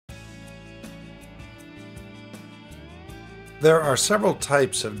There are several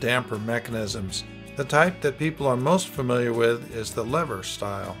types of damper mechanisms. The type that people are most familiar with is the lever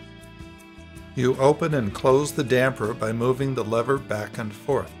style. You open and close the damper by moving the lever back and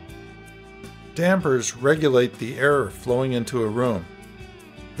forth. Dampers regulate the air flowing into a room.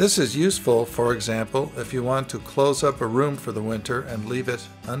 This is useful, for example, if you want to close up a room for the winter and leave it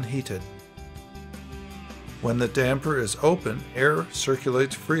unheated. When the damper is open, air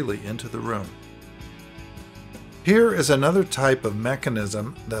circulates freely into the room. Here is another type of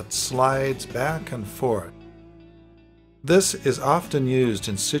mechanism that slides back and forth. This is often used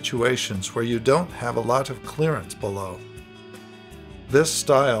in situations where you don't have a lot of clearance below. This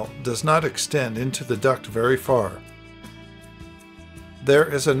style does not extend into the duct very far. There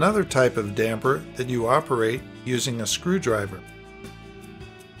is another type of damper that you operate using a screwdriver.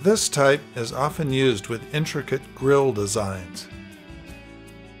 This type is often used with intricate grill designs.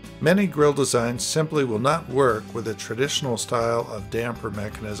 Many grill designs simply will not work with a traditional style of damper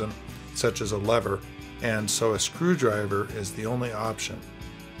mechanism, such as a lever, and so a screwdriver is the only option.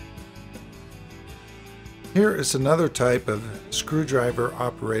 Here is another type of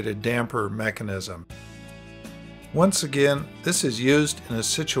screwdriver-operated damper mechanism. Once again, this is used in a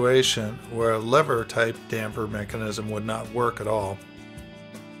situation where a lever-type damper mechanism would not work at all.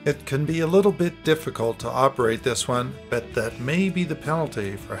 It can be a little bit difficult to operate this one, but that may be the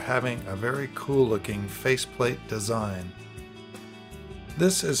penalty for having a very cool-looking faceplate design.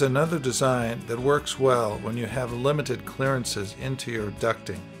 This is another design that works well when you have limited clearances into your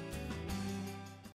ducting.